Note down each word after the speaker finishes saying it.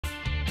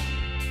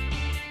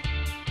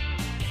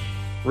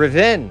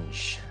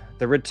Revenge,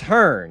 the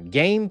return,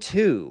 game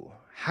two,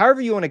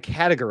 however you want to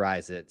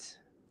categorize it,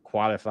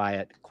 qualify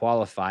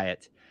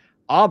it.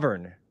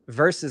 Auburn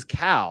versus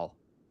Cal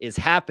is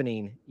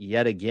happening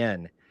yet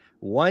again.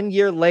 1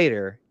 year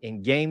later,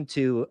 in game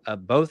two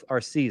of both our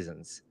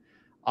seasons,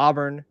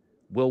 Auburn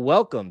will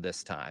welcome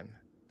this time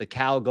the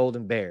Cal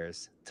Golden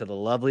Bears to the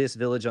loveliest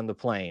village on the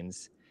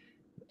plains.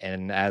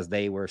 And as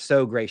they were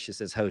so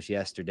gracious as hosts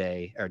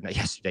yesterday, or not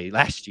yesterday,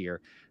 last year,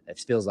 it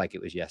feels like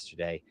it was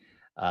yesterday,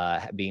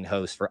 being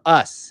host for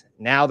us.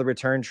 Now the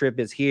return trip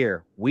is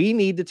here. We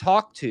need to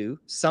talk to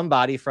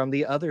somebody from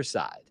the other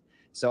side.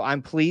 So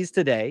I'm pleased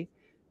today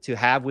to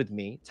have with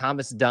me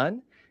Thomas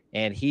Dunn,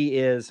 and he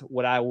is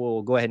what I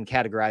will go ahead and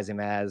categorize him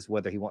as,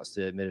 whether he wants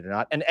to admit it or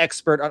not, an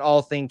expert on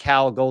all thing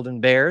Cal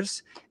Golden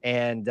Bears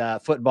and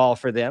football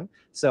for them.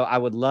 So I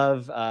would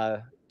love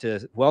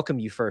to welcome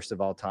you first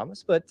of all,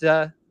 Thomas, but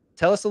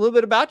tell us a little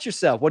bit about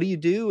yourself. What do you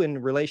do in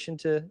relation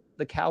to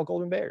the Cal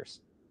Golden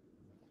Bears?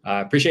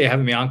 I appreciate you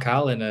having me on,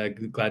 Kyle,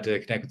 and glad to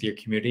connect with your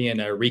community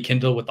and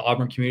rekindle with the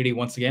Auburn community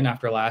once again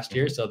after last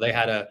year. So they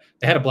had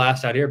a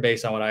blast out here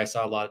based on what I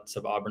saw. Lots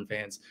of Auburn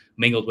fans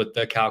mingled with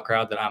the Cal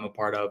crowd that I'm a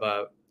part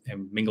of,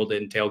 and mingled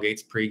in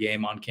tailgates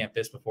pregame on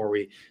campus before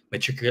we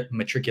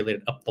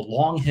matriculated up the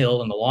long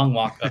hill and the long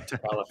walk up to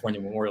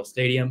California Memorial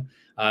Stadium.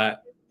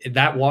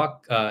 That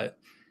walk,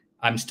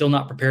 I'm still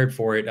not prepared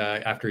for it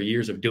after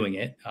years of doing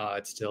it.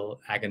 It still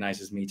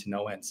agonizes me to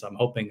no end. So I'm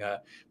hoping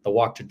the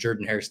walk to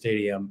Jordan-Hare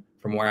Stadium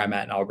from where I'm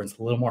at in Auburn is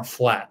a little more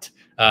flat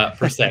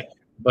per se.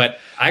 But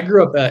I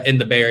grew up in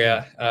the Bay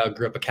Area,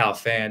 grew up a Cal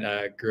fan,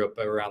 grew up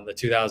around the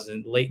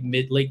 2000, late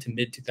to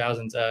mid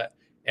 2000s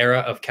era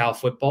of Cal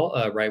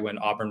football, right when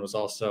Auburn was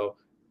also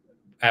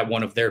at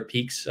one of their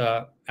peaks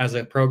as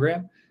a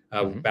program.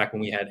 Back when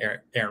we had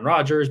Aaron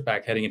Rodgers,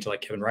 back heading into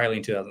like Kevin Riley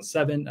in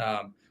 2007.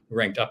 We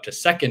ranked up to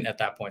second at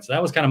that point. So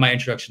that was kind of my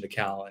introduction to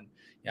Cal. And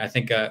I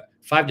think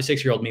 5 to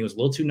 6 year old me was a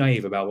little too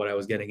naive about what I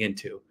was getting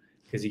into,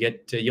 because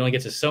you only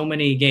get to so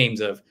many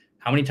games of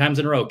how many times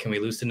in a row can we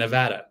lose to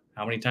Nevada?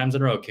 How many times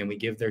in a row can we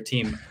give their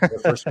team their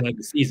first win of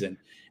the season?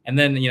 And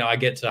then, I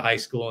get to high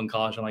school and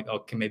college. I'm like,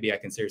 okay, maybe I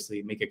can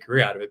seriously make a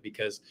career out of it,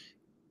 because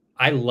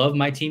I love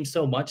my team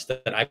so much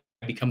that I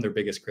become their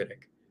biggest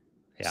critic.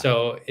 Yeah.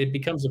 So it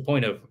becomes a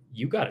point of,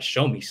 you got to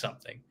show me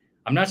something.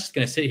 I'm not just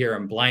going to sit here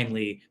and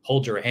blindly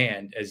hold your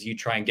hand as you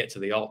try and get to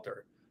the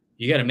altar.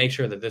 You got to make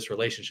sure that this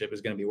relationship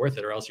is going to be worth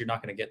it, or else you're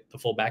not going to get the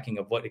full backing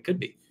of what it could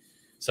be.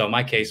 So in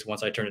my case,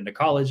 once I turned into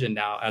college, and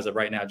now as of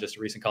right now, just a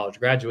recent college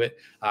graduate,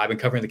 I've been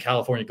covering the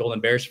California Golden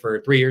Bears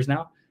for 3 years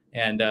now.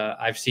 And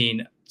I've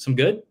seen some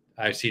good.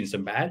 I've seen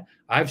some bad.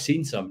 I've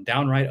seen some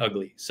downright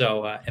ugly.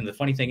 So, and the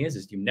funny thing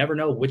is you never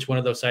know which one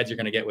of those sides you're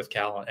going to get with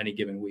Cal on any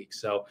given week.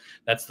 So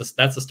that's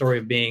the story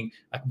of being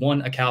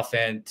one, a Cal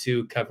fan,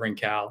 two, covering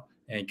Cal.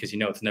 And because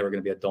it's never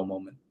going to be a dull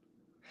moment.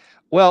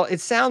 Well, it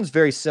sounds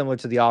very similar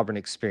to the Auburn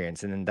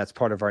experience, and that's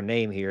part of our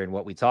name here and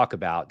what we talk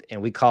about.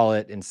 And we call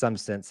it, in some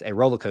sense, a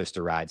roller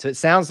coaster ride. So it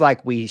sounds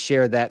like we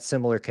share that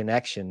similar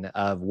connection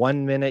of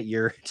 1 minute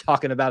you're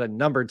talking about a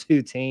number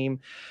 2 team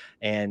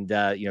and,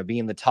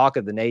 being the talk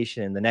of the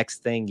nation. And the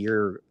next thing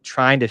you're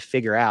trying to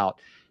figure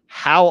out,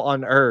 how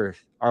on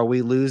earth are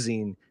we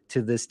losing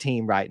to this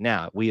team right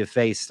now? We have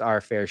faced our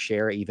fair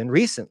share, even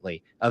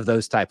recently, of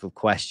those type of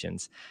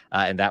questions.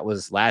 And that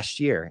was last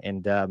year.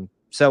 And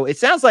so it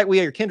sounds like we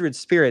are kindred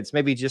spirits,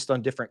 maybe just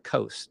on different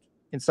coasts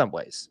in some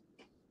ways.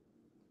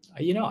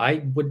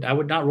 I would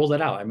not rule that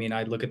out. I mean,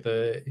 I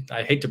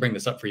hate to bring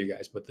this up for you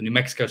guys, but the New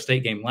Mexico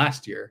State game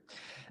last year.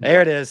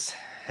 There it is.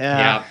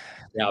 Yeah.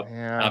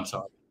 I'm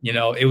sorry.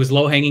 It was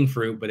low hanging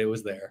fruit, but it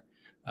was there.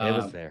 It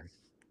was there.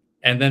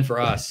 And then for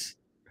us,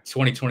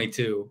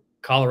 2022,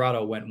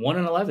 Colorado went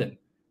 1-11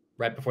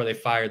 right before they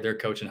fired their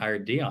coach and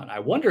hired Dion. I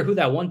wonder who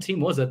that one team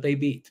was that they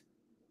beat.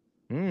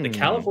 The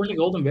California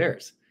Golden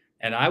Bears.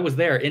 And I was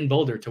there in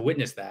Boulder to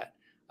witness that.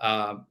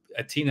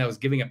 A team that was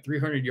giving up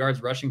 300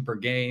 yards rushing per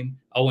game,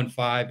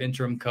 0-5,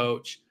 interim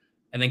coach.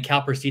 And then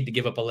Cal proceeded to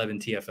give up 11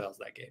 TFLs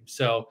that game.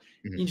 So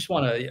you just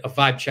want a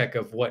vibe check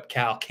of what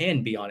Cal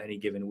can be on any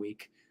given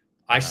week.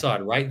 I saw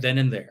it right then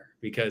and there,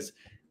 because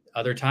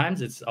other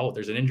times it's,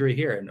 there's an injury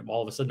here. And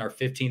all of a sudden our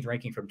 15th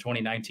ranking from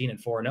 2019 and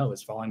 4-0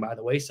 is falling by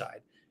the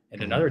wayside.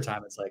 And another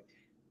time it's like,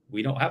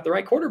 we don't have the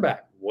right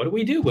quarterback. What do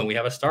we do when we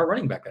have a star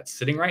running back that's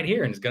sitting right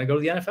here and is going to go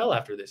to the NFL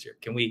after this year?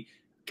 Can we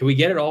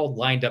get it all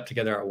lined up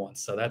together at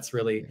once? So that's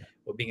really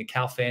what being a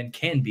Cal fan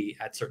can be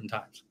at certain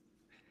times.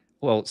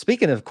 Well,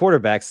 speaking of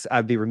quarterbacks,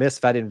 I'd be remiss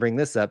if I didn't bring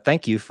this up.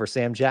 Thank you for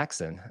Sam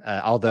Jackson,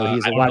 although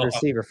he's a wide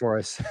receiver for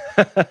us.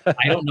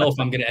 I don't know if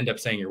I'm going to end up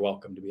saying you're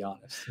welcome, to be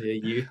honest.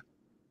 You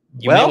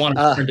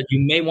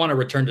may want to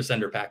return to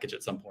sender package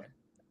at some point.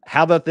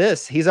 How about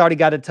this? He's already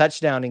got a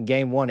touchdown in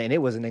game 1, and it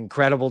was an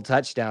incredible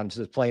touchdown,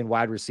 just playing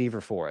wide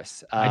receiver for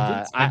us.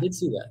 I did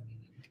see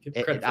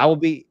that. I'll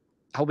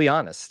be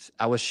honest.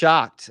 I was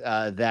shocked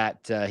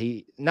that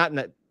he not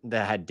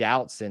that had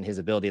doubts in his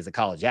ability as a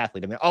college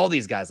athlete. I mean, all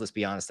these guys, let's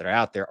be honest, that are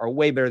out there are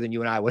way better than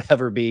you and I would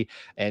ever be.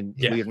 And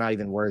Yeah. we are not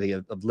even worthy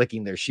of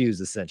licking their shoes,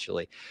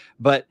 essentially.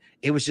 But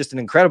it was just an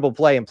incredible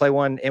play and play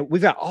one. And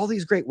we've got all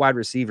these great wide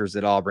receivers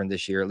at Auburn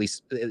this year. At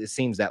least it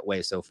seems that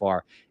way so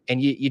far. And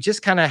you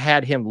just kind of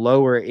had him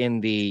lower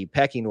in the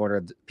pecking order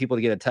of people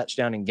to get a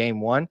touchdown in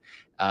game one.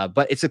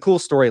 But it's a cool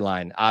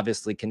storyline,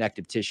 obviously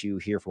connective tissue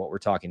here for what we're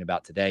talking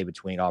about today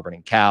between Auburn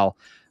and Cal.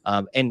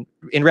 And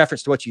in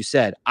reference to what you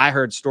said, I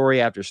heard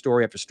story after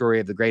story after story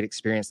of the great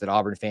experience that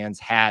Auburn fans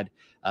had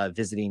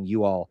visiting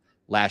you all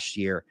last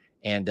year,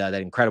 and that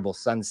incredible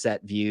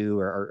sunset view,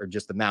 or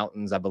just the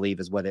mountains, I believe,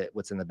 is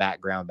what's in the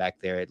background back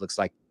there. It looks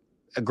like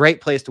a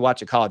great place to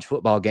watch a college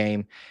football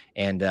game,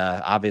 and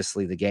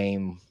obviously the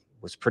game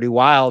was pretty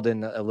wild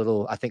and a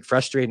little, I think,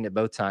 frustrating at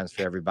both times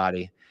for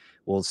everybody.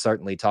 We'll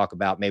certainly talk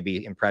about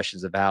maybe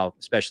impressions of how,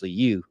 especially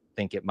you,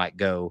 think it might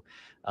go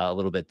a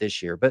little bit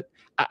this year. But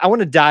I want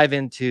to dive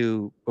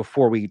into,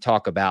 before we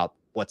talk about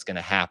what's going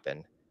to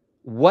happen,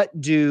 what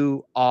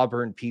do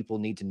Auburn people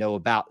need to know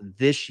about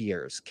this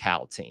year's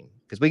Cal team?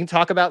 Because we can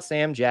talk about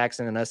Sam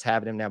Jackson and us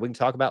having him now. We can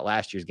talk about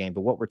last year's game,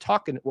 but what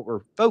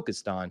we're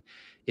focused on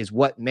is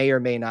what may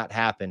or may not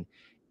happen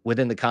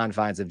within the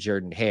confines of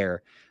Jordan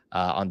Hare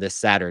on this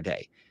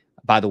Saturday.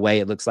 By the way,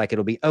 it looks like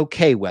it'll be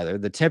okay weather.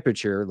 The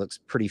temperature looks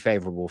pretty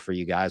favorable for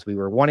you guys. We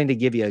were wanting to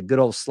give you a good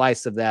old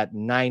slice of that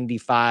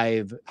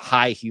 95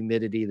 high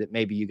humidity that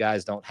maybe you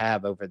guys don't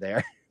have over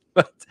there.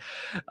 But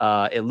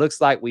it looks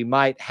like we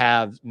might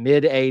have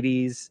mid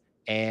 80s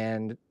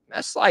and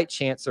a slight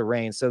chance of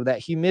rain. So that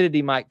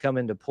humidity might come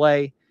into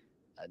play,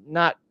 but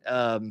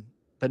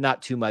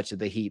not too much of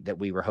the heat that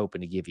we were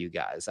hoping to give you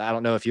guys. I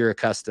don't know if you're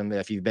accustomed,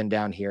 if you've been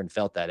down here and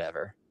felt that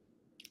ever.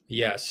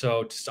 Yeah.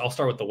 So I'll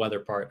start with the weather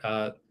part.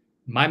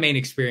 My main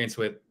experience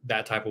with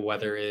that type of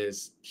weather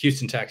is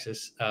Houston,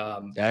 Texas.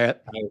 I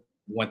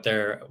went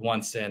there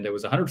once and it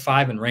was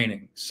 105 and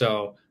raining.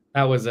 So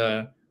that was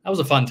a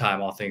fun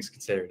time, all things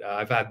considered.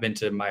 I've been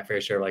to my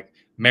fair share, like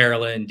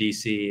Maryland,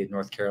 DC,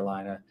 North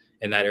Carolina,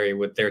 in that area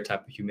with their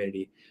type of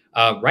humidity.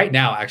 Right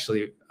now,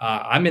 actually,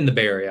 I'm in the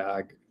Bay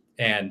Area,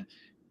 and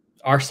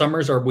our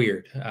summers are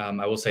weird.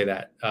 I will say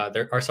that.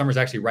 Our summers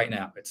actually right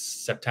now, it's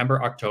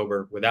September,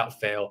 October, without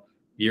fail,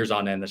 years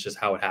on end. That's just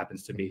how it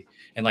happens to be.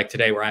 And like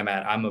today where I'm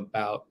at, I'm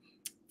about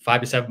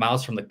 5 to 7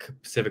 miles from the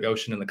Pacific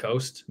Ocean and the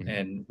coast,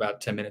 and about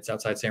 10 minutes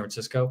outside San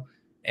Francisco.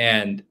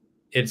 And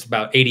it's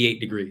about 88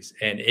 degrees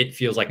and it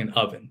feels like an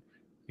oven,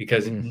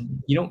 because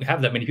you don't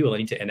have that many people that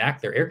need to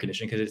enact their air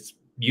conditioning, because it's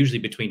usually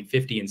between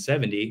 50 and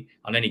 70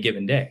 on any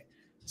given day.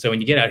 So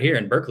when you get out here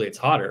in Berkeley, it's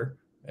hotter.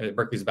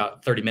 Berkeley's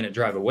about a 30-minute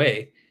drive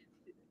away.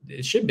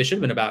 It should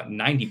have been about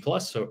 90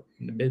 plus, so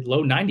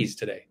low 90s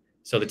today.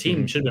 So the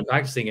team should have been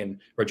practicing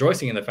and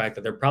rejoicing in the fact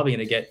that they're probably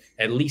going to get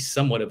at least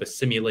somewhat of a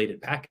simulated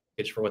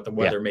package for what the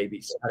weather may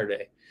be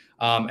Saturday.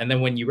 And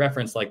then when you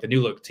reference like the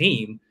new look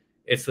team,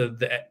 it's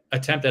the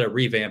attempt at a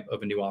revamp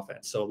of a new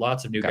offense. So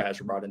lots of new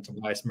guys were brought into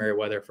Tobias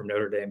Merriweather from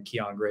Notre Dame,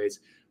 Keon Grays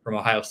from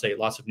Ohio State,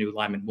 lots of new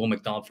linemen, Will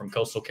McDonald from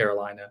Coastal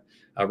Carolina,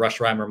 Rush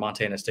Reimer,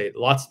 Montana State,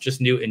 lots of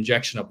just new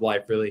injection of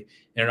life, really,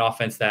 in an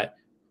offense that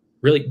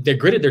really, they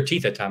gritted their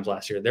teeth at times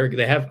last year.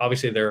 They have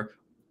obviously their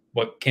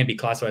what can be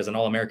classified as an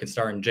All-American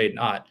star in Jaden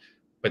Ott,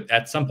 but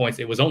at some points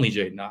it was only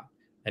Jaden Ott.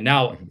 And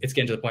now it's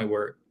getting to the point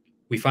where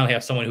we finally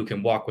have someone who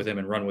can walk with him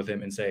and run with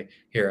him and say,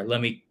 here,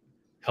 let me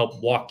help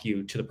walk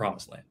you to the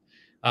promised land.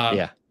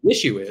 The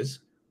issue is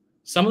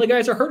some of the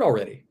guys are hurt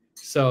already.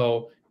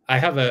 So I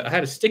had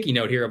a sticky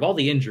note here of all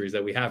the injuries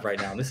that we have right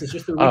now. And this is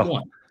just the week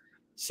one.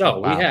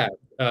 So we have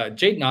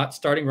Jaden Ott,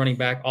 starting running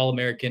back,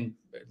 All-American,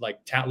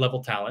 like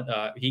level talent.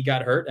 He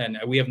got hurt, and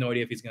we have no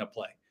idea if he's going to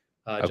play.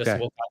 Just what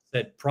Kyle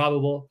said,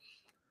 probable.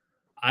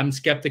 I'm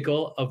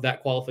skeptical of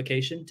that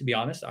qualification, to be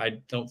honest.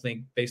 I don't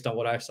think, based on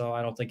what I saw,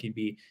 I don't think he'd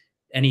be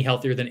any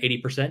healthier than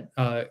 80%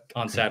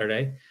 on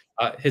Saturday.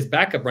 His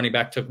backup running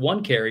back took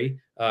one carry,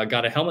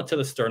 got a helmet to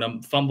the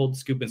sternum, fumbled,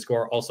 scoop and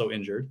score, also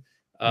injured.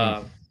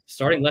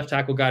 Starting left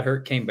tackle got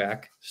hurt, came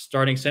back.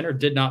 Starting center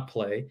did not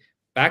play.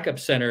 Backup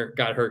center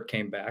got hurt,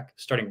 came back.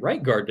 Starting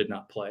right guard did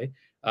not play.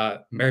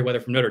 Merriweather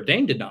from Notre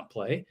Dame did not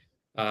play.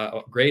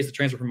 Grays, the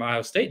transfer from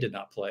Ohio State, did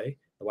not play.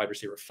 The wide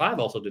receiver 5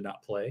 also did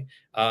not play.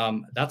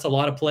 That's a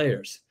lot of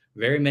players,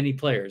 very many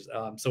players.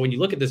 So when you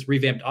look at this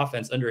revamped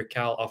offense under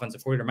Cal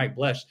offensive coordinator Mike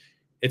Blesh,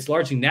 it's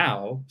largely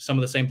now some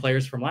of the same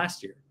players from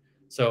last year.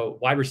 So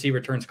wide receiver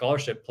turned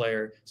scholarship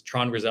player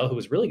Tron Grizel, who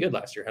was really good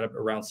last year, had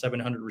around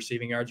 700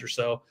 receiving yards or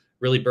so,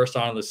 really burst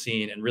onto the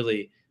scene and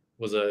really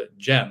was a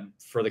gem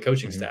for the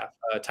coaching staff.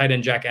 Tight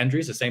end Jack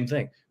Endries, the same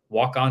thing.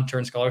 Walk-on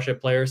turned scholarship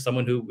player,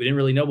 someone who we didn't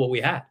really know what we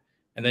had.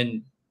 And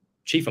then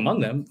chief among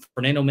them,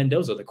 Fernando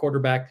Mendoza, the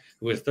quarterback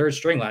who was third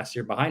string last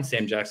year behind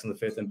Sam Jackson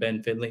V and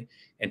Ben Finley,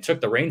 and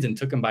took the reins and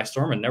took him by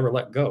storm and never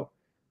let go.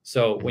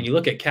 So when you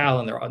look at Cal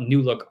and their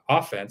new look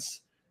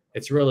offense,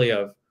 it's really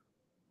of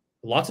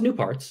lots of new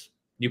parts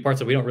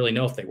that we don't really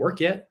know if they work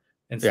yet,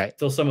 and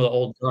still some of the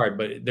old guard,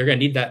 but they're going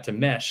to need that to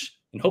mesh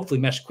and hopefully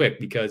mesh quick,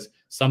 because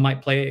some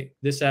might play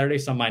this Saturday,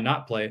 some might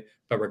not play,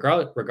 But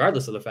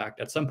regardless of the fact,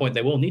 at some point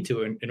they will need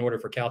to in order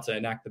for Cal to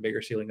enact the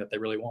bigger ceiling that they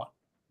really want.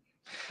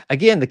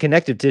 Again, the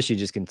connective tissue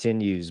just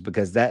continues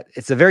because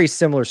it's a very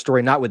similar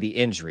story, not with the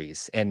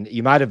injuries. And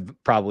you might have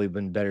probably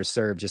been better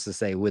served just to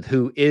say with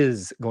who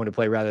is going to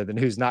play rather than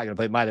who's not going to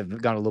play. Might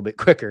have gone a little bit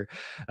quicker.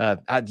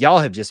 Y'all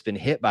have just been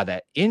hit by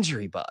that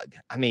injury bug.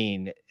 I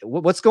mean,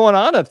 what's going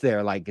on up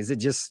there? Like, is it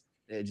just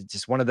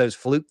one of those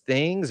fluke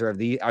things, or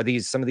are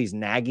these some of these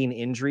nagging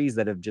injuries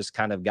that have just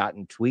kind of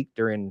gotten tweaked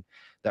during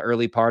the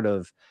early part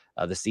of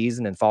the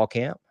season and fall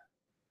camp?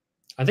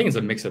 I think it's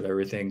a mix of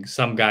everything.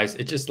 Some guys,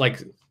 it's just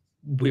like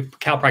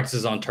Cal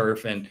practices on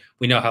turf, and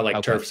we know how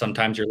turf,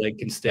 sometimes your leg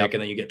can stick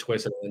and then you get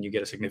twisted and then you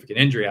get a significant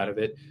injury out of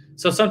it.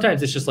 So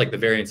sometimes it's just like the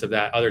variance of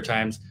that. Other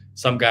times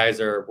some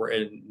guys were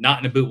not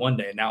in a boot one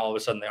day and now all of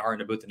a sudden they are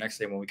in a boot the next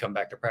day when we come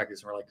back to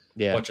practice and we're like,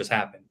 what just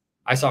happened?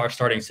 I saw our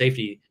starting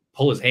safety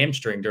pull his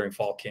hamstring during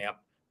fall camp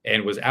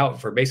and was out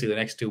for basically the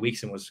next 2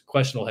 weeks and was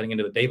questionable heading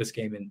into the Davis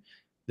game in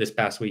this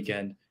past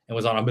weekend and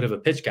was on a bit of a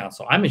pitch count.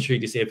 So I'm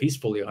intrigued to see if he's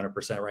fully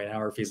 100% right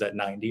now or if he's at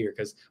 90, or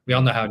because we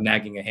all know how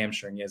nagging a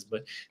hamstring is.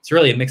 But it's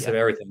really a mix of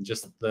everything,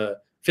 just the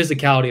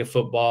physicality of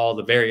football,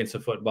 the variance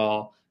of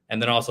football,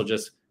 and then also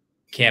just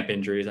camp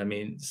injuries. I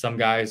mean, some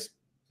guys,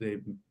 they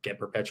get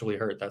perpetually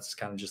hurt. That's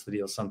kind of just the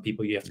deal. Some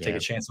people you have to take a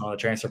chance on the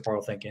transfer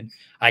portal thinking,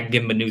 I can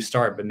give them a new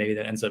start, but maybe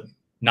that ends up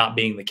not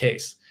being the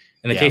case.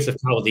 In the case of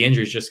Cal with the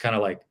injuries, just kind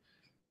of like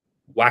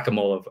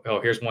whack-a-mole of, oh,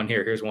 here's one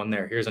here, here's one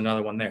there, here's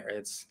another one there.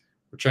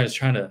 We're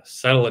trying to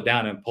settle it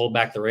down and pull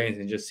back the reins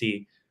and just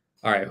see,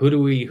 all right, who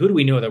do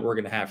we know that we're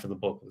going to have for the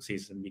bulk of the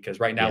season? Because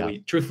right now we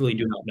truthfully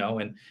do not know.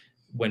 And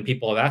when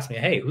people have asked me,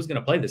 hey, who's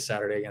going to play this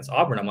Saturday against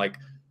Auburn? I'm like,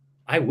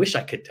 I wish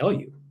I could tell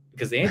you,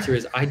 because the answer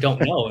is I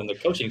don't know. And the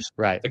coaching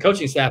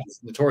staff is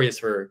notorious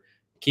for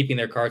keeping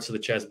their cards to the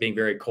chest, being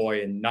very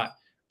coy and not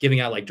giving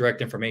out like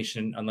direct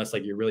information unless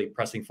like you're really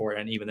pressing for it.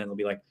 And even then they'll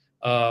be like,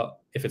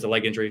 if it's a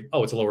leg injury,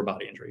 oh, it's a lower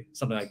body injury,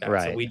 something like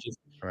that. So we just,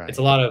 it's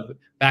a lot of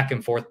back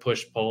and forth,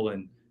 push, pull,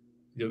 and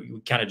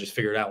you kind of just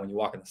figure it out when you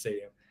walk in the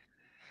stadium.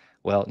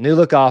 Well, new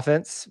look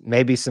offense,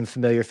 maybe some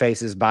familiar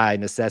faces by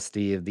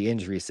necessity of the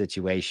injury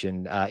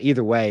situation.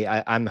 Either way,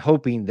 I'm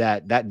hoping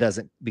that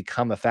doesn't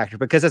become a factor,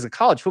 because as a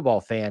college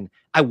football fan,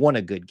 I want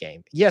a good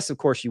game. Yes, of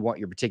course, you want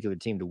your particular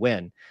team to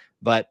win,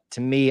 but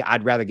to me,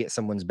 I'd rather get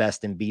someone's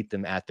best and beat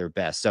them at their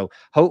best. So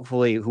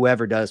hopefully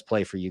whoever does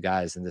play for you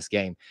guys in this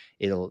game,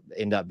 it'll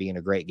end up being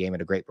a great game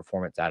and a great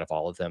performance out of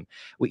all of them.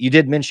 You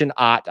did mention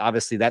Ott.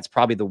 Obviously, that's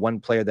probably the one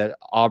player that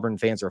Auburn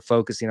fans are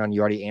focusing on.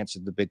 You already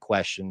answered the big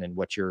question and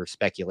what your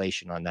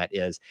speculation on that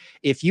is.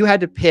 If you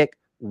had to pick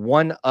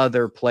one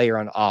other player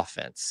on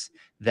offense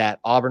that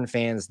Auburn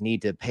fans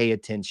need to pay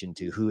attention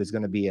to, who is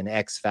going to be an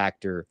X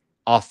factor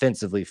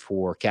offensively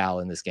for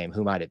Cal in this game,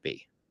 who might it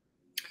be?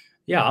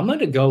 Yeah, I'm going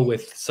to go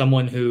with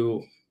someone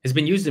who has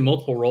been used in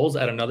multiple roles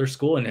at another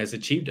school and has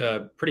achieved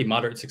a pretty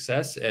moderate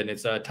success. And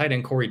it's tight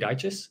end Corey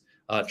Dyches,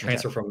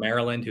 transfer from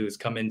Maryland, who has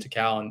come into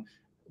Cal and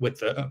with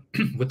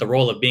the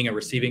role of being a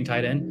receiving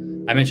tight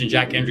end. I mentioned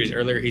Jack Andrews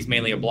earlier. He's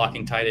mainly a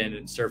blocking tight end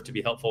and served to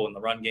be helpful in the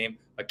run game,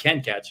 but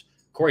can catch.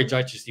 Corey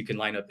Dyches, you can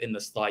line up in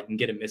the slot. You can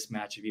get a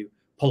mismatch if you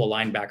pull a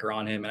linebacker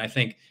on him. And I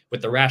think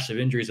with the rash of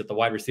injuries at the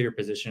wide receiver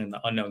position and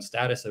the unknown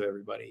status of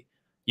everybody,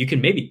 you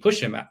can maybe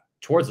push him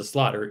towards the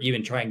slot or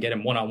even try and get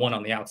him one-on-one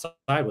on the outside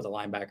with a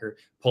linebacker,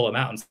 pull him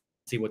out and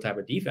see what type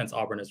of defense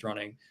Auburn is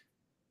running,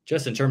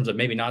 just in terms of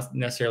maybe not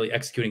necessarily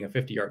executing a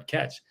 50-yard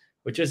catch,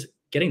 but just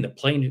getting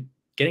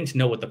to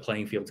know what the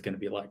playing field is going to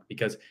be like,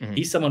 because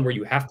he's someone where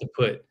you have to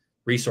put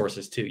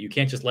resources to. You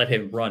can't just let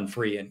him run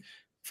free. And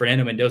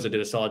Fernando Mendoza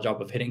did a solid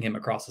job of hitting him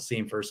across the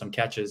seam for some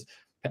catches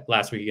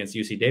last week against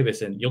UC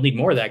Davis. And you'll need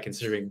more of that,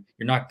 considering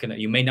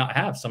you may not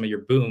have some of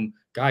your boom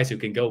guys who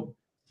can go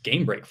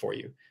game break for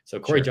you. So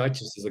Corey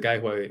Dyches is a guy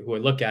who I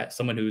look at,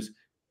 someone who's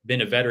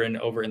been a veteran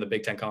over in the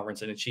Big Ten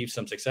Conference and achieved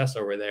some success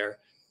over there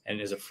and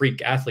is a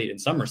freak athlete in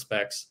some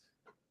respects,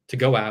 to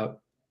go out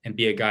and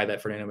be a guy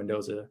that Fernando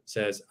Mendoza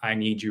says, I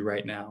need you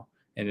right now,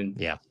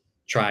 and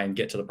try and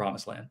get to the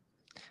promised land.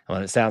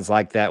 Well, it sounds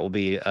like that will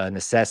be a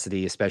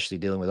necessity, especially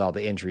dealing with all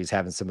the injuries,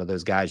 having some of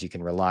those guys you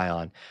can rely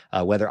on,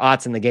 whether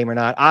Ott's in the game or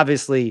not.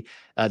 Obviously,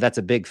 that's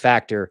a big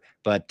factor,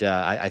 but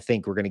I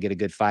think we're going to get a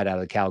good fight out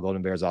of the Cal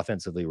Golden Bears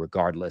offensively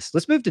regardless.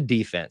 Let's move to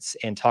defense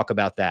and talk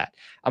about that.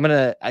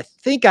 I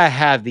think I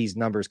have these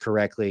numbers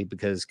correctly,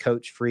 because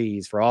Coach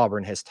Freeze for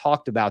Auburn has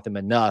talked about them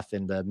enough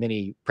in the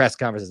many press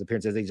conferences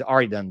appearances he's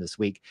already done this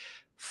week.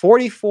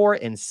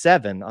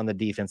 44-7 on the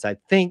defense, I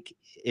think,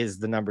 is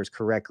the numbers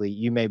correctly.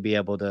 You may be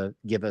able to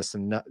give us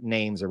some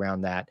names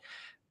around that,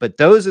 but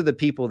those are the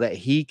people that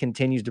he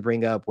continues to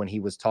bring up when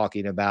he was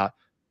talking about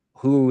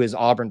who is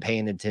Auburn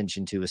paying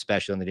attention to,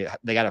 especially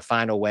they got to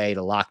find a way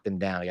to lock them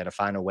down. They got to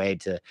find a way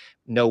to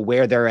know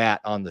where they're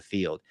at on the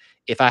field.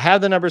 If I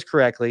have the numbers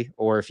correctly,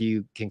 or if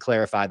you can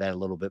clarify that a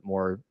little bit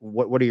more,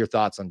 what are your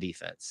thoughts on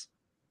defense?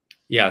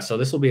 Yeah, so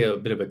this will be a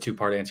bit of a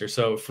two-part answer.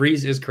 So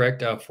Freeze is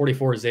correct.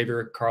 44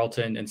 Xavier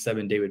Carlton and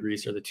 7 David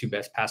Reese are the two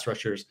best pass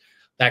rushers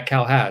that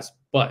Cal has.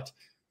 But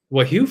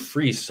what Hugh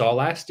Freeze saw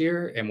last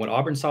year and what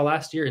Auburn saw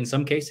last year in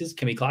some cases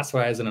can be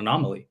classified as an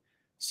anomaly.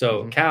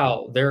 So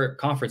Cal, their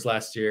conference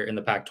last year in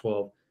the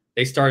Pac-12,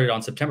 they started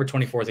on September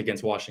 24th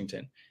against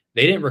Washington.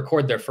 They didn't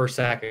record their first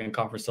sack in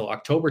conference till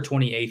October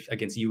 28th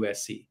against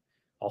USC.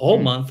 A whole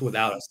month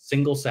without a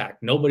single sack.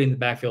 Nobody in the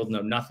backfield,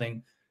 no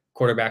nothing.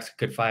 Quarterbacks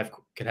could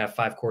have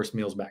 5-course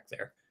meals back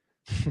there.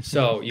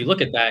 So you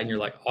look at that and you're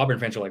like, Auburn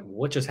fans are like,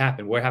 what just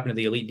happened? What happened to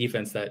the elite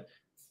defense that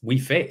we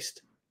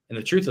faced? And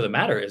the truth of the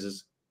matter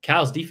is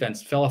Cal's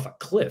defense fell off a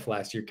cliff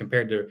last year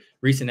compared to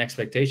recent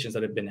expectations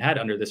that have been had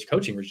under this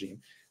coaching regime.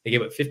 They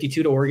gave up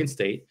 52 to Oregon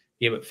State,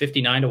 gave up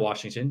 59 to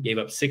Washington, gave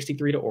up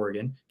 63 to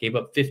Oregon, gave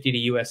up 50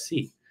 to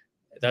USC.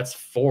 That's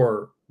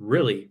 4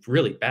 really,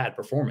 really bad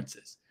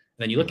performances.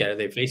 And then you look at it,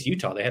 they faced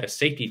Utah. They had a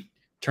safety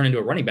turn into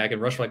a running back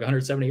and rush for like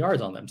 170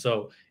 yards on them.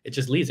 So it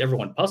just leaves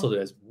everyone puzzled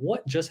as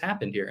what just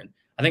happened here. And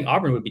I think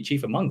Auburn would be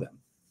chief among them.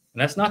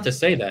 And that's not to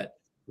say that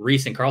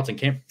Reese and Carlton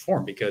can't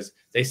perform, because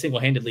they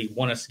single-handedly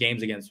won us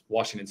games against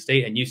Washington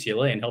State and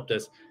UCLA and helped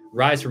us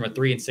rise from a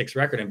 3-6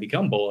 record and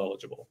become bowl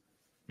eligible.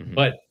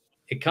 But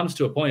it comes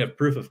to a point of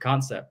proof of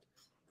concept.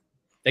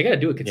 They got to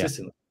do it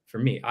consistently. For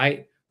me,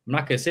 I'm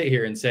not going to sit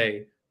here and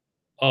say,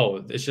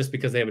 oh, it's just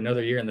because they have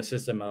another year in the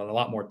system and a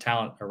lot more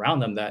talent around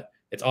them that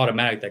it's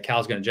automatic that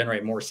Cal's going to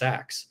generate more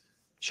sacks.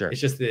 Sure.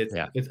 It's just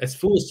that it's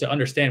foolish to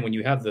understand when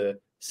you have the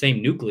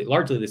same nucleus,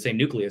 largely the same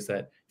nucleus,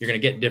 that you're going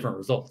to get different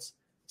results.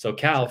 So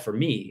Cal, for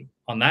me,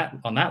 on that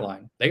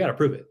line, they got to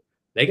prove it.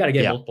 They got to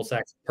get multiple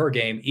sacks per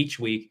game each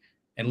week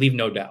and leave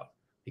no doubt.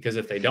 Because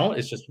if they don't,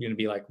 it's just going to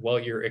be like, well,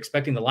 you're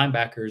expecting the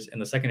linebackers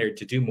and the secondary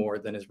to do more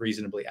than is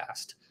reasonably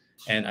asked.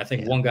 And I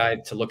think one guy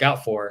to look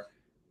out for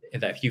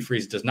that Hugh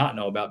Freeze does not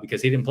know about,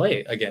 because he didn't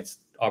play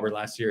against Auburn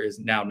last year, is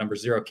now number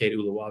 0, Cade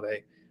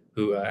Uluwave,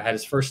 who had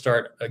his first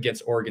start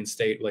against Oregon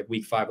State, like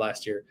week 5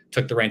 last year,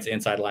 took the reins to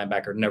inside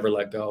linebacker, never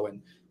let go.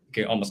 And you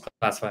can almost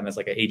classify him as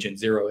like an agent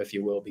 0, if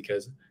you will,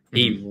 because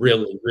he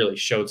really, really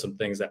showed some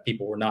things that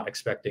people were not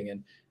expecting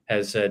and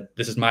has said,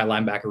 this is my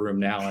linebacker room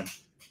now, and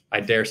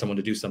I dare someone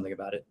to do something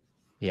about it.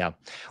 Yeah.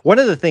 One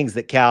of the things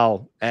that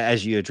Cal,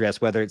 as you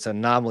addressed, whether it's an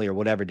anomaly or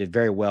whatever, did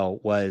very well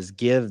was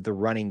give the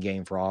running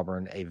game for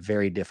Auburn a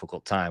very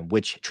difficult time,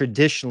 which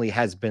traditionally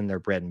has been their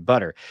bread and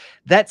butter.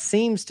 That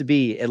seems to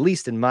be, at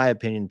least in my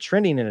opinion,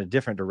 trending in a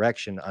different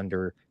direction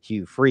under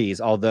Hugh Freeze,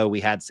 although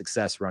we had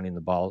success running the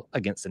ball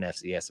against an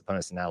FCS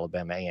opponent in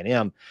Alabama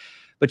A&M.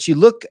 But you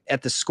look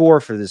at the score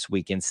for this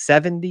weekend,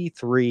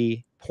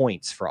 73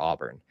 points for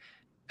Auburn,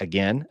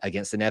 again,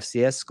 against an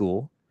FCS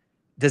school.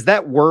 Does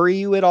that worry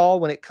you at all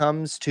when it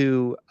comes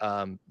to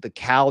the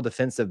Cal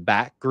defensive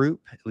back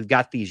group? We've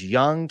got these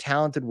young,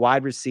 talented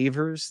wide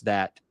receivers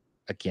that,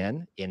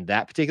 again, in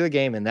that particular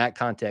game, in that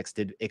context,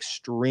 did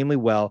extremely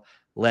well,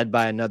 led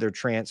by another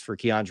transfer,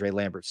 Keandre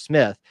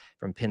Lambert-Smith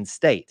from Penn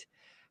State.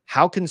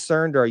 How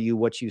concerned are you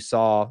what you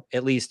saw,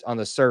 at least on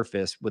the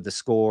surface, with the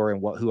score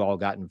and who all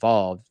got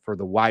involved for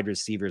the wide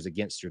receivers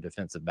against your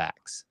defensive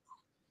backs?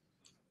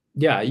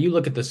 Yeah, you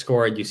look at the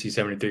score and you see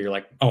 73, you're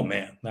like, oh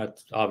man,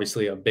 that's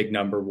obviously a big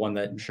number, one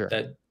that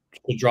that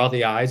should draw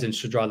the eyes and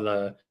should draw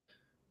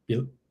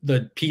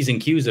the P's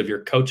and Q's of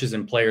your coaches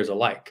and players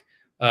alike.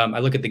 I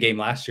look at the game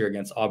last year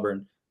against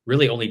Auburn,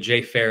 really only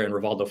Jay Fair and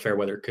Rivaldo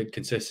Fairweather could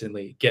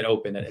consistently get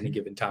open at any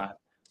given time.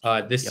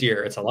 This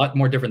year, it's a lot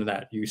more different than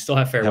that. You still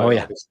have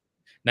Fairweather.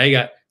 Now you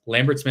got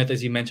Lambert-Smith,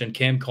 as you mentioned,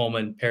 Cam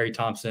Coleman, Perry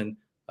Thompson,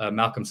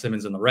 Malcolm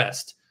Simmons, and the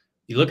rest.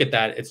 You look at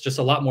that, it's just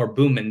a lot more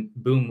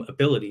boom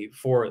ability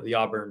for the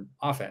Auburn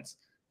offense.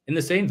 In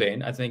the same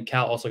vein, I think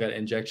Cal also got an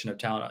injection of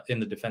talent in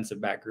the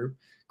defensive back group.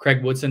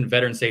 Craig Woodson,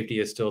 veteran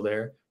safety, is still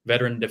there.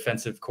 Veteran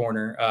defensive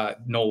corner,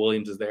 Noel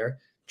Williams, is there.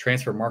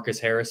 Transfer Marcus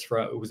Harris,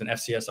 who was an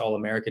FCS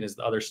All-American, is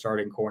the other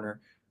starting corner.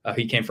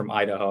 He came from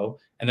Idaho.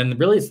 And then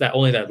really it's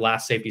only that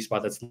last safety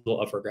spot that's a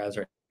little up for grabs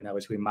right now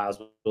between Miles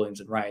Williams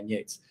and Ryan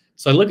Yates.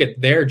 So I look at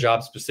their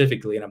job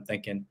specifically and I'm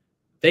thinking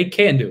they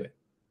can do it.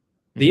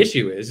 The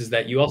issue is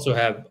that you also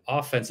have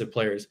offensive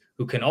players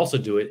who can also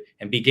do it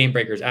and be game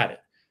breakers at it.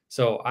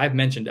 So I've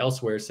mentioned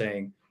elsewhere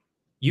saying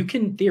you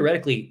can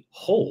theoretically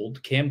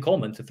hold Cam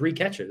Coleman to 3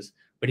 catches,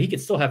 but he could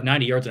still have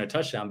 90 yards and a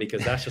touchdown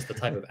because that's just the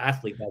type of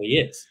athlete that he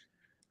is.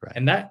 Right.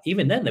 And that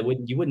even then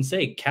you wouldn't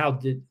say Cal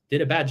did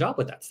a bad job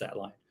with that stat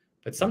line.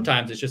 But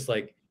sometimes it's just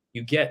like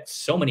you get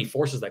so many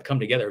forces that come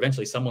together.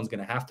 Eventually someone's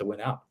going to have to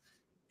win out.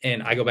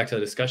 And I go back to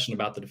the discussion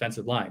about the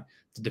defensive line.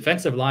 The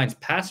defensive line's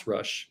pass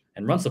rush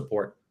and run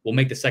support will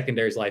make the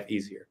secondary's life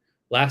easier.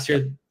 Last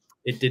year,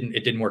 it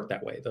didn't work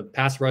that way. The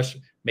pass rush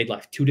made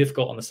life too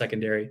difficult on the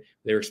secondary.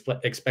 They were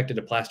expected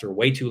to plaster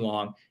way too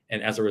long,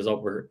 and as a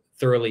result, were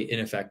thoroughly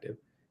ineffective.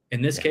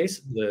 In this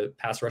case, the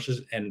pass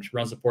rushes and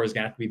run support is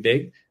going to have to be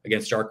big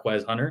against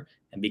Jarquez Hunter,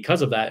 and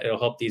because of that, it'll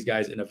help these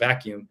guys in a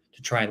vacuum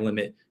to try and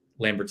limit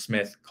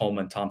Lambert-Smith,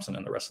 Coleman, Thompson,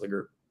 and the rest of the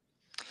group.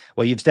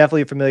 Well, you've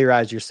definitely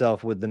familiarized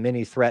yourself with the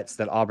many threats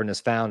that Auburn has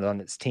found on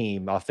its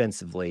team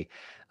offensively.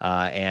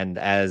 And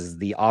as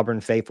the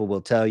Auburn faithful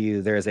will tell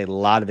you, there's a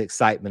lot of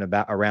excitement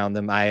around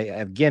them. I,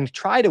 again,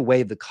 try to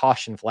wave the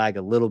caution flag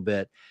a little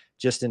bit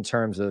just in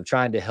terms of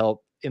trying to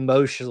help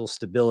emotional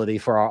stability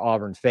for our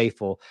Auburn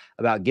faithful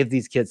about give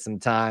these kids some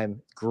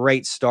time.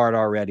 Great start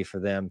already for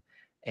them.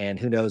 And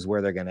who knows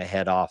where they're going to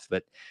head off.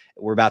 But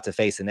we're about to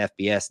face an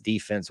FBS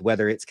defense,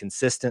 whether it's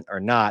consistent or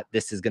not.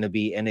 This is going to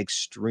be an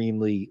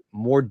extremely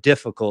more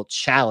difficult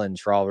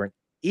challenge for Auburn,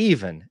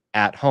 even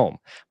at home.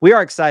 We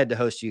are excited to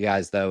host you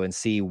guys, though, and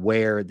see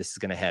where this is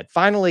going to head.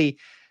 Finally,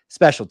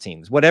 special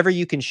teams, whatever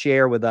you can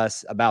share with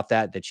us about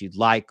that you'd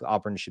like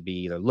Auburn should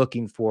be either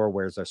looking for,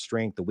 where's our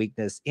strength, the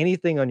weakness,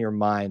 anything on your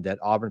mind that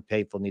Auburn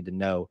faithful need to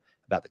know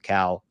about the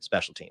Cal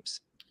special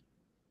teams.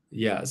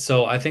 Yeah,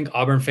 so I think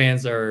Auburn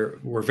fans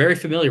were very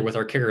familiar with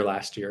our kicker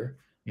last year.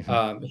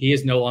 Mm-hmm. He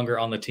is no longer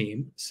on the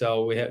team.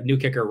 So we have new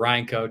kicker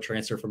Ryan Coe,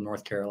 transfer from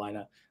North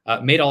Carolina.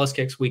 Made all his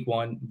kicks week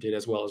one, did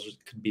as well as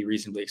could be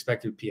reasonably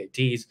expected.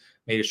 PATs,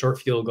 made a short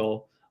field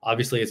goal.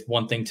 Obviously, it's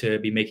one thing to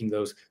be making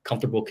those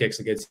comfortable kicks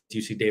against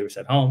UC Davis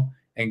at home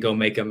and go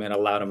make them in a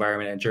loud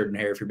environment at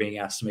Jordan-Hare if you're being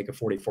asked to make a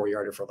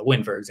 44-yarder for the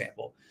win, for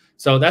example.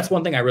 So that's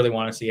one thing I really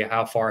want to see.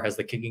 How far has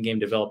the kicking game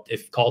developed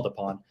if called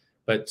upon?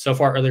 But so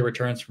far, early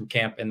returns from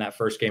camp in that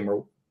first game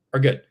are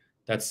good.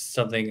 That's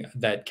something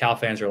that Cal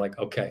fans are like,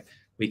 okay,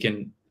 we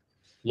can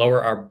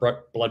lower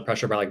our blood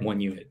pressure by like 1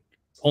 unit,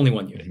 only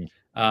 1 unit.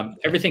 Mm-hmm.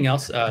 Everything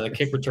else, the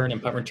kick return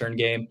and punt return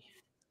game,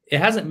 it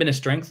hasn't been a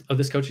strength of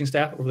this coaching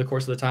staff over the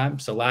course of the time.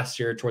 So last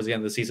year, towards the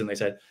end of the season, they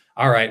said,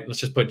 all right, let's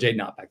just put Jaden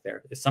Knott back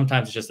there.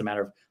 Sometimes it's just a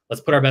matter of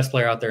let's put our best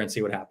player out there and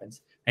see what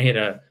happens. And he had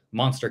a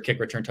monster kick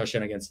return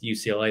touchdown against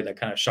UCLA that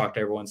kind of shocked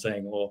everyone,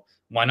 saying, well,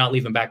 why not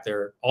leave him back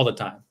there all the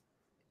time?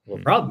 Well,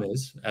 the problem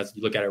is, as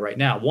you look at it right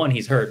now, one,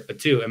 he's hurt, but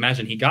two,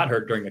 imagine he got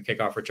hurt during a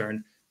kickoff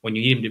return when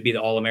you need him to be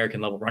the All-American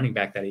level running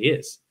back that he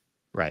is.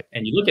 Right.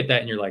 And you look at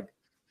that and you're like,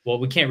 well,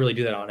 we can't really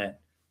do that on it.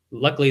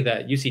 Luckily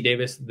that UC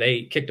Davis,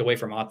 they kicked away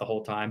from Ott the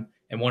whole time.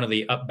 And one of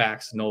the up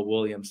backs, Noel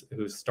Williams,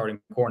 who's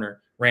starting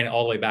corner, ran it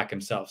all the way back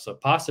himself. So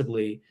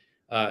possibly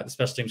the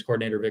special teams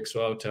coordinator, Vic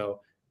Suoto,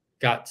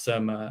 got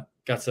some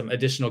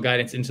additional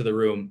guidance into the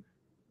room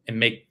and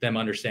make them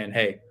understand,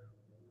 hey,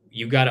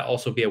 you got to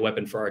also be a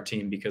weapon for our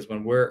team, because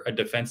when we're a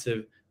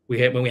defensive,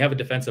 when we have a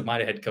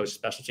defensive-minded head coach,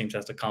 special teams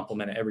has to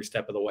complement it every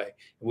step of the way.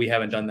 We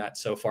haven't done that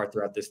so far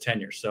throughout this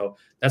tenure. So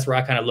that's where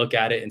I kind of look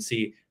at it and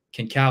see,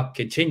 can Cal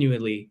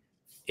continually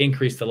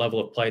increase the level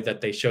of play that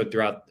they showed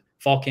throughout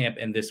fall camp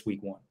and this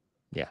week one?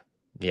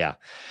 Yeah.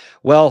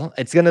 Well,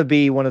 it's going to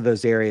be one of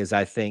those areas,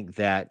 I think,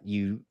 that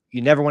you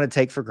never want to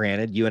take for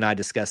granted. You and I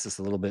discussed this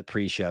a little bit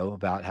pre-show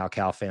about how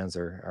Cal fans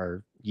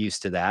are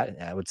used to that.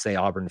 I would say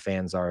Auburn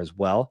fans are as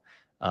well.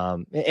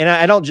 And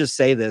I don't just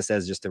say this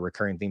as just a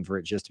recurring theme for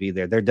it just to be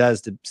there. There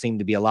does seem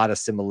to be a lot of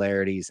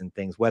similarities and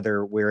things,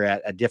 whether we're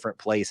at a different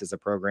place as a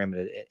program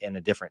in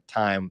a different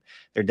time.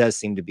 There does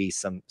seem to be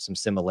some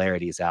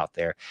similarities out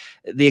there.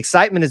 The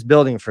excitement is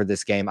building for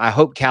this game. I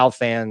hope Cal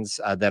fans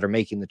that are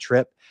making the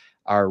trip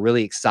are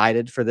really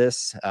excited for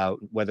this,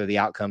 whether the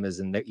outcome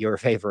is in your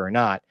favor or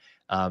not.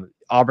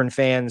 Auburn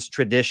fans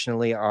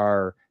traditionally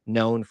are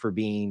known for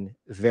being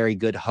very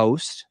good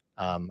hosts.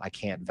 I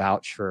can't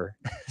vouch for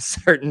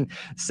certain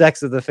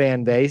sects of the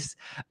fan base,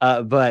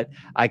 but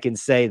I can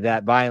say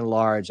that by and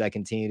large, I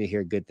continue to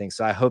hear good things.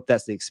 So I hope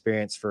that's the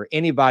experience for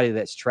anybody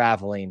that's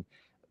traveling.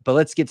 But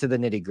let's get to the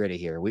nitty gritty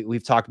here.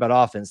 We've talked about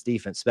offense,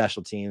 defense,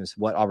 special teams,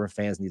 what Auburn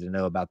fans need to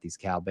know about these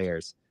Cal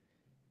Bears.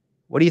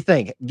 What do you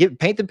think?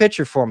 Paint the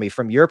picture for me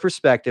from your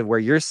perspective, where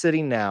you're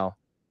sitting now.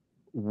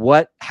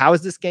 How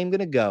is this game going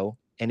to go?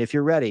 And if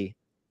you're ready,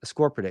 a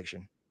score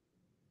prediction.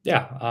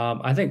 Yeah,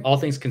 I think all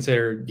things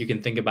considered, you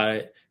can think about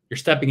it. You're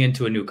stepping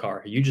into a new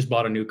car. You just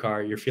bought a new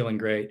car. You're feeling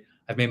great.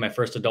 I've made my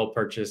first adult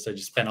purchase. I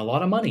just spent a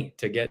lot of money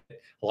to get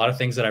a lot of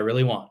things that I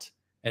really want.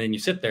 And then you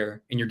sit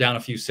there and you're down a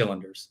few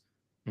cylinders.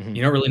 Mm-hmm.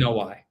 You don't really know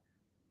why.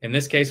 In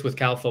this case with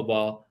Cal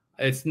football,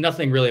 it's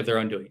nothing really of their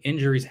own doing.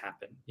 Injuries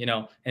happen,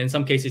 and in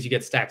some cases you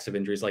get stacks of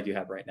injuries like you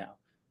have right now.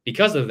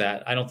 Because of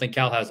that, I don't think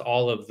Cal has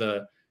all of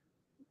the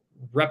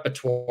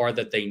repertoire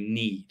that they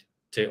need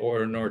in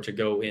order to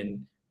go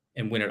in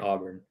and win at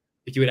Auburn.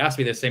 If you had asked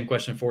me the same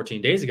question 14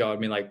 days ago,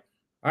 I'd be like,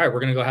 all right, we're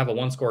going to go have a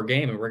one-score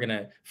game and we're going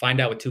to find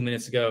out with 2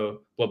 minutes to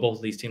go what both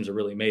of these teams are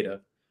really made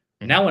of.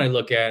 Mm-hmm. Now when I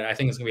look at it, I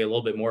think it's going to be a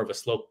little bit more of a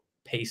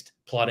slow-paced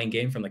plotting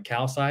game from the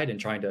Cal side and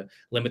trying to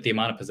limit the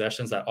amount of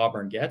possessions that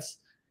Auburn gets.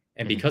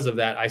 And because of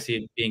that, I see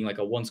it being like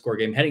a one-score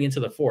game heading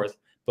into the fourth,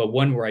 but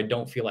one where I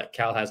don't feel like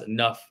Cal has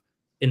enough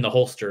in the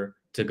holster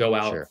to go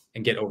out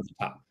and get over the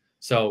top.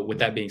 So with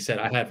that being said,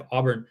 I have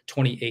Auburn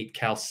 28,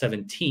 Cal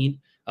 17.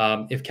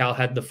 If Cal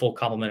had the full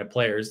complement of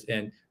players,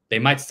 and they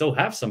might still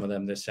have some of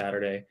them this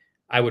Saturday,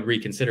 I would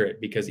reconsider it,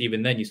 because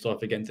even then you still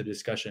have to get into the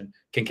discussion.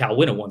 Can Cal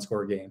win a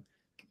one-score game?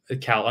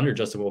 Cal under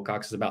Justin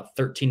Wilcox is about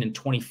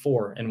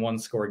 13-24 in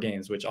one-score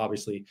games, which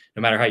obviously,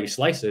 no matter how you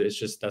slice it, it's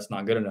just that's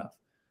not good enough.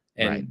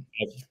 And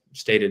I've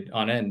stated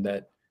on end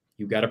that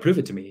you got to prove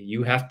it to me.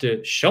 You have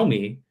to show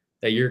me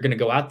that you're going to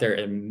go out there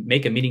and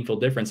make a meaningful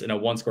difference in a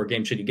one-score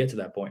game should you get to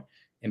that point.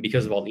 And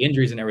because of all the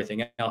injuries and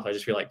everything else, I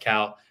just feel like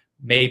Cal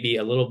may be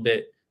a little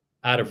bit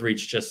out of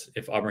reach just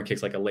if Auburn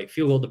kicks like a late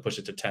field goal to push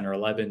it to 10 or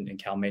 11, and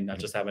Cal may not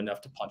just have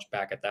enough to punch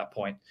back at that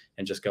point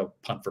and just go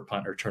punt for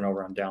punt or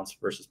turnover on downs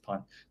versus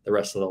punt the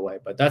rest of the way.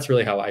 But that's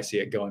really how I see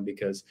it going,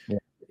 because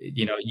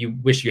you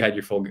wish you had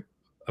your full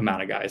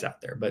amount of guys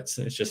out there, but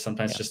it's just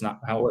sometimes just not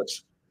how it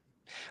works.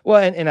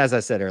 Well, and as I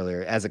said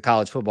earlier, as a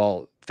college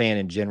football fan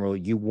in general,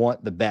 you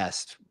want the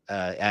best,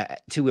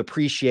 to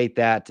appreciate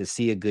that, to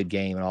see a good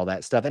game and all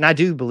that stuff. And I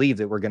do believe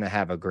that we're going to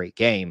have a great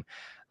game.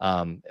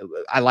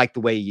 I like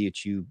the way you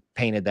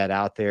painted that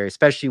out there,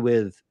 especially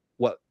with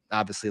what,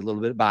 obviously a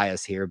little bit of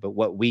bias here, but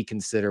what we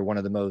consider one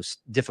of the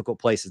most difficult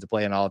places to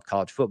play in all of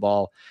college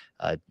football.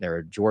 There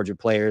are Georgia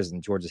players,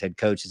 and Georgia's head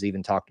coach has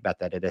even talked about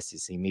that at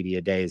SEC Media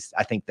Days.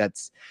 I think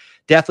that's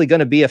definitely going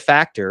to be a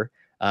factor.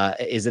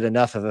 Is it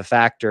enough of a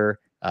factor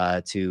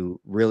to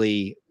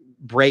really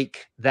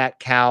break that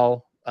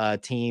Cal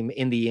team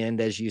in the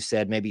end? As you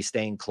said, maybe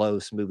staying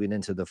close, moving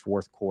into the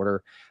fourth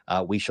quarter.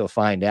 We shall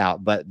find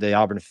out. But the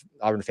Auburn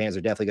fans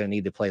are definitely going to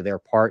need to play their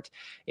part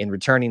in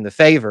returning the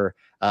favor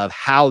of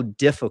how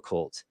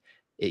difficult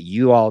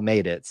you all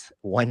made it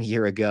 1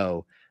 year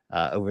ago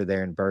over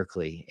there in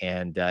Berkeley.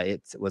 And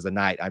it was a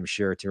night, I'm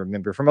sure, to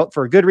remember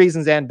for good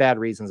reasons and bad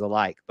reasons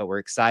alike. But we're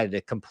excited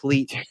to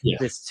complete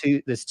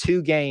this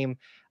two game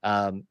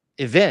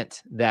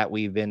event that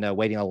we've been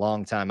waiting a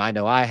long time. I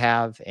know I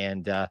have,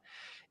 and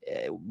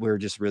we're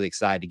just really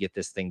excited to get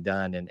this thing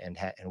done and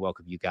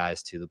welcome you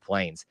guys to the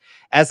Plains.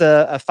 As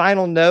a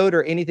final note,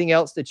 or anything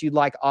else that you'd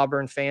like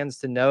Auburn fans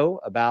to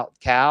know about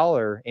Cal,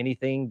 or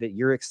anything that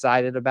you're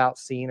excited about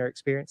seeing or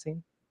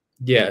experiencing?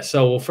 Yeah,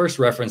 so we'll first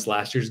reference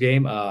last year's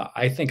game.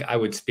 I think I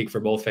would speak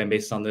for both fan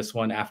bases on this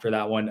one. After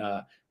that one,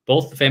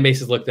 both the fan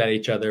bases looked at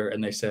each other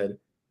and they said,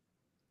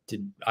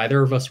 did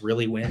either of us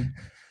really win?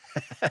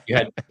 You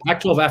had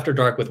Pac-12 After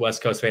Dark with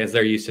West Coast fans.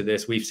 They're used to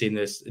this. We've seen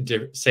this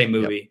same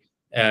movie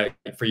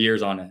for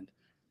years on end.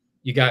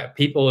 You got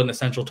people in the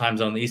Central Time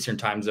Zone, the Eastern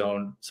Time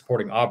Zone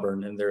supporting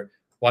Auburn, and they're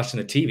watching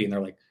the TV and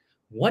they're like,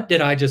 what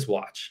did I just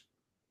watch?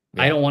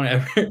 I don't want to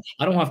ever,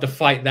 I don't have to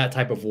fight that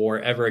type of war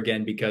ever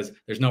again, because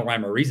there's no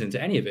rhyme or reason to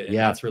any of it. And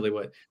that's really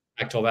what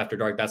Pac-12 After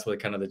Dark, that's what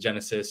kind of the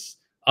genesis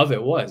of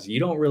it was.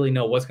 You don't really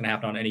know what's going to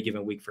happen on any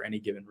given week for any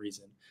given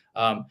reason.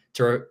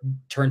 To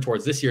turn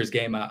towards this year's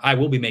game, I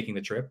will be making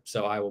the trip.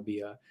 So I will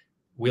be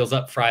wheels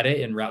up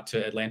Friday en route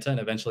to Atlanta and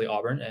eventually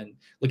Auburn, and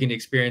looking to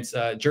experience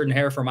Jordan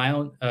Hare for my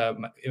own,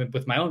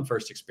 with my own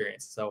first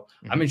experience. So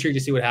I'm intrigued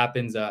to see what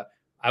happens.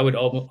 I would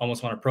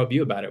almost want to probe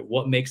you about it.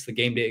 What makes the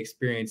game day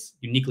experience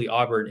uniquely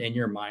Auburn in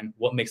your mind?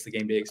 What makes the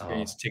game day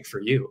experience tick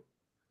for you?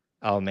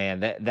 Oh man,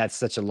 that's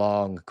such a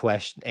long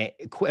question.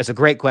 It's a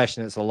great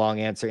question. It's a long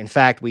answer. In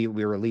fact, we're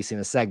releasing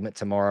a segment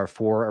tomorrow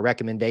for a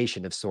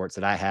recommendation of sorts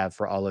that I have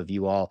for all of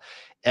you all.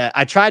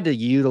 I tried to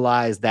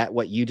utilize that,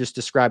 what you just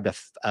described,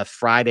 a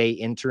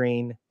Friday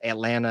entering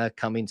Atlanta,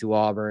 coming to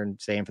Auburn,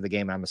 staying for the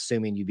game. I'm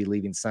assuming you'd be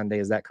leaving Sunday.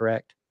 Is that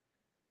correct?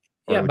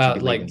 Or yeah,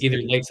 about like either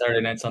late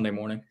Saturday night, Sunday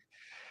morning.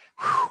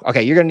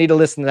 Okay, you're going to need to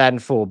listen to that in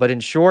full. But in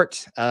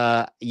short,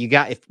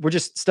 if we're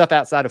just stuff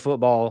outside of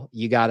football,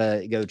 you got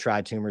to go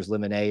try Toomer's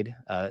Lemonade,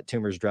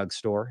 Toomer's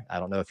Drugstore. I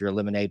don't know if you're a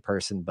lemonade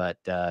person, but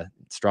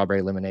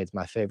strawberry lemonade's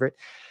my favorite.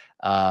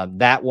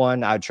 That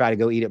one, I would try to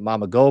go eat at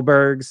Mama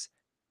Goldberg's.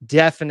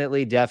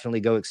 Definitely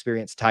go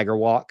experience Tiger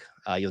Walk.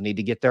 You'll need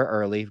to get there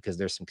early because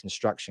there's some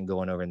construction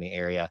going over in the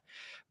area.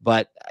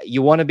 But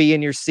you want to be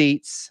in your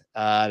seats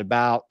at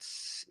about,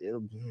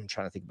 I'm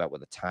trying to think about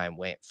what the time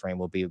frame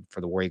will be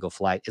for the War Eagle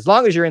flight. As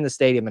long as you're in the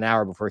stadium an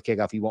hour before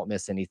kickoff, you won't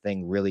miss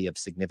anything really of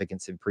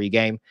significance in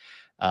pregame.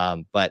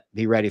 But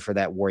be ready for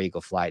that War Eagle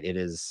flight. It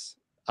is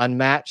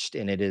unmatched,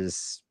 and it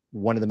is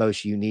one of the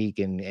most unique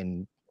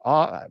and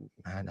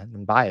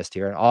I'm biased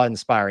here, and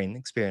awe-inspiring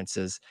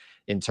experiences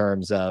in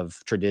terms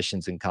of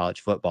traditions in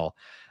college football.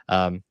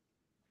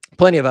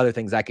 Plenty of other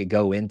things I could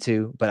go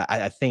into, but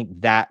I think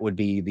that would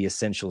be the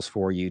essentials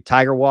for you.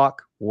 Tiger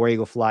Walk, War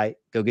Eagle flight,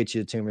 go get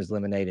you the Toomer's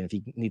Lemonade. And if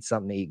you need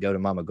something to eat, go to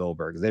Mama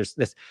Goldberg's. There's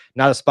this,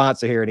 not a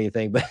sponsor here or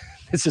anything, but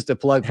it's just a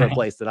plug for a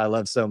place that I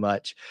love so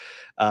much.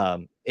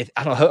 I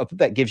don't know if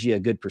that gives you a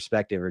good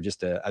perspective, or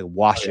just a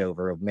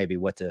washover of maybe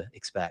what to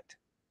expect.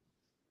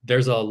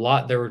 There's a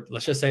lot there.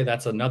 Let's just say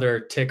that's another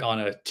tick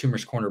on a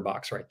Toomer's corner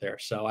box right there.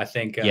 So I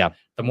think the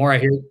more I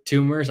hear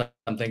Toomer's,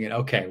 I'm thinking,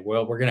 okay,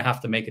 well, we're going to have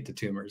to make it to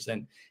Toomer's.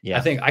 And I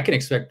think I can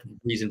expect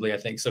reasonably,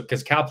 so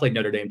because Cal played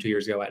Notre Dame 2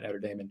 years ago at Notre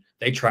Dame, and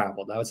they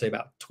traveled. I would say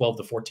about 12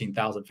 to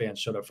 14,000 fans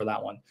showed up for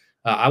that one.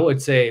 I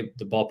would say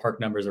the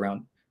ballpark number is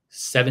around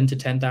 7 to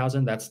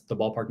 10,000. That's the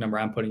ballpark number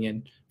I'm putting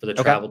in for the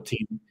travel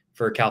team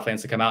for Cal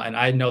fans to come out. And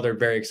I know they're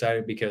very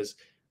excited because,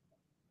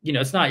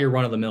 it's not your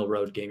run-of-the-mill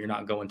road game. You're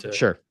not going to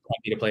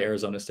to play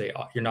Arizona State.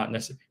 You're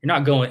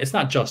not going. It's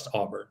not just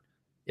Auburn.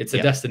 It's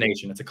a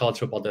destination. It's a college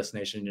football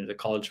destination. It's a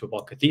college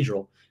football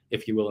cathedral,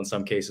 if you will, in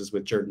some cases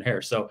with Jordan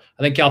Hare. So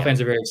I think Cal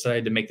fans are very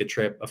excited to make the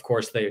trip. Of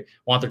course, they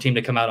want their team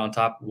to come out on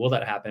top. Will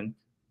that happen?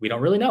 We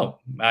don't really know.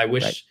 I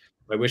wish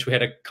we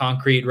had a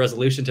concrete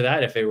resolution to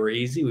that. If it were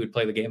easy, we would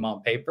play the game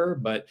on paper,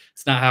 but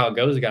it's not how it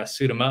goes. You got to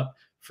suit them up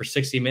for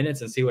 60 minutes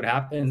and see what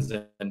happens.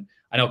 And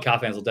I know Cal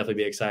fans will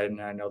definitely be excited,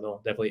 and I know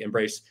they'll definitely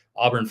embrace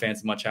Auburn fans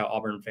as much how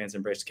Auburn fans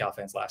embraced Cal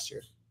fans last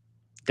year.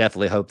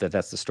 Definitely hope that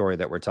that's the story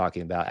that we're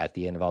talking about at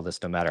the end of all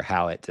this, no matter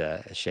how it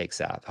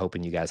shakes out.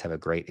 Hoping you guys have a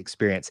great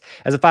experience.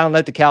 As a final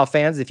note to Cal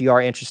fans, if you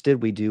are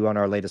interested, we do on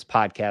our latest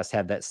podcast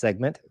have that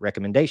segment,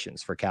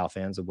 recommendations for Cal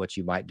fans of what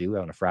you might do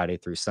on a Friday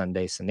through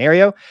Sunday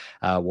scenario.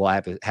 We'll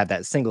have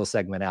that single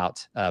segment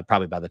out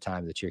probably by the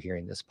time that you're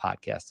hearing this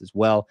podcast as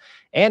well.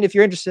 And if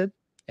you're interested,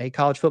 a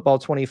college football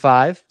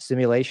 25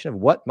 simulation of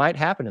what might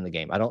happen in the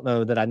game. I don't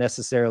know that I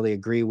necessarily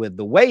agree with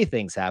the way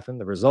things happen.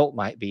 The result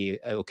might be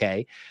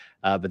okay.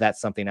 But that's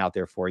something out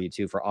there for you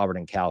too, for Auburn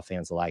and Cal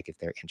fans alike, if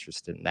they're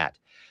interested in that.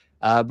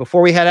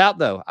 Before we head out,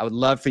 though, I would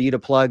love for you to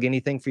plug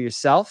anything for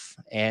yourself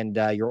and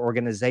your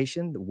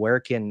organization. Where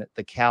can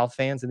the Cal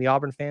fans and the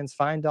Auburn fans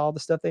find all the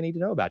stuff they need to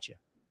know about you?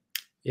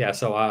 Yeah,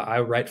 so I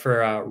write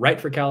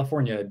for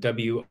California,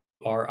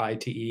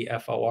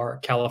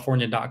 WRITEFOR,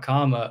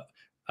 California.com,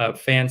 a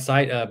fan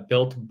site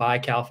built by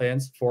Cal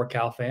fans for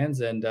Cal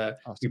fans, and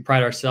Awesome. We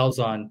pride ourselves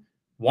on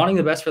wanting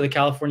the best for the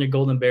California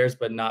Golden Bears,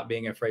 but not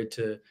being afraid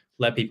to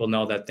let people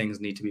know that things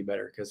need to be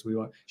better. Because we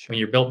want, when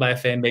you're built by a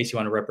fan base, you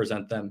want to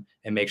represent them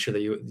and make sure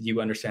that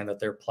you understand that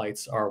their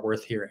plights are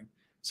worth hearing.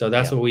 So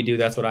that's what we do.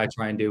 That's what I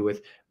try and do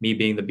with me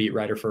being the beat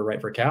writer for Write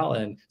for Cal,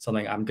 and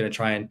something I'm going to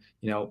try and,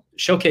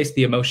 showcase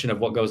the emotion of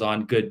what goes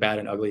on, good, bad,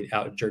 and ugly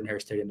out at Jordan-Hare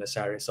Stadium this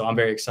Saturday. So I'm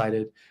very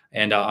excited.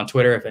 And on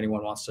Twitter, if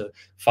anyone wants to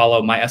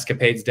follow my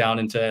escapades down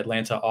into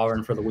Atlanta,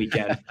 Auburn for the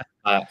weekend,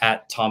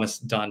 at Thomas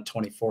Dunn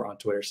 24 on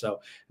Twitter. So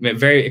I'm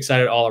very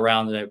excited all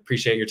around, and I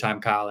appreciate your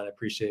time, Kyle, and I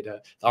appreciate the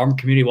Auburn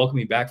community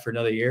welcoming me back for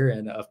another year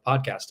of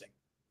podcasting.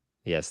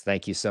 Yes,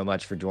 thank you so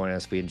much for joining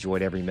us. We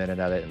enjoyed every minute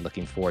of it and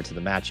looking forward to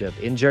the matchup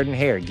in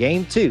Jordan-Hare,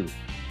 Game 2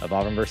 of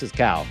Auburn versus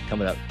Cal,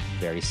 coming up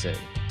very soon.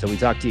 Until we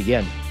talk to you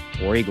again,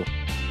 War Eagle.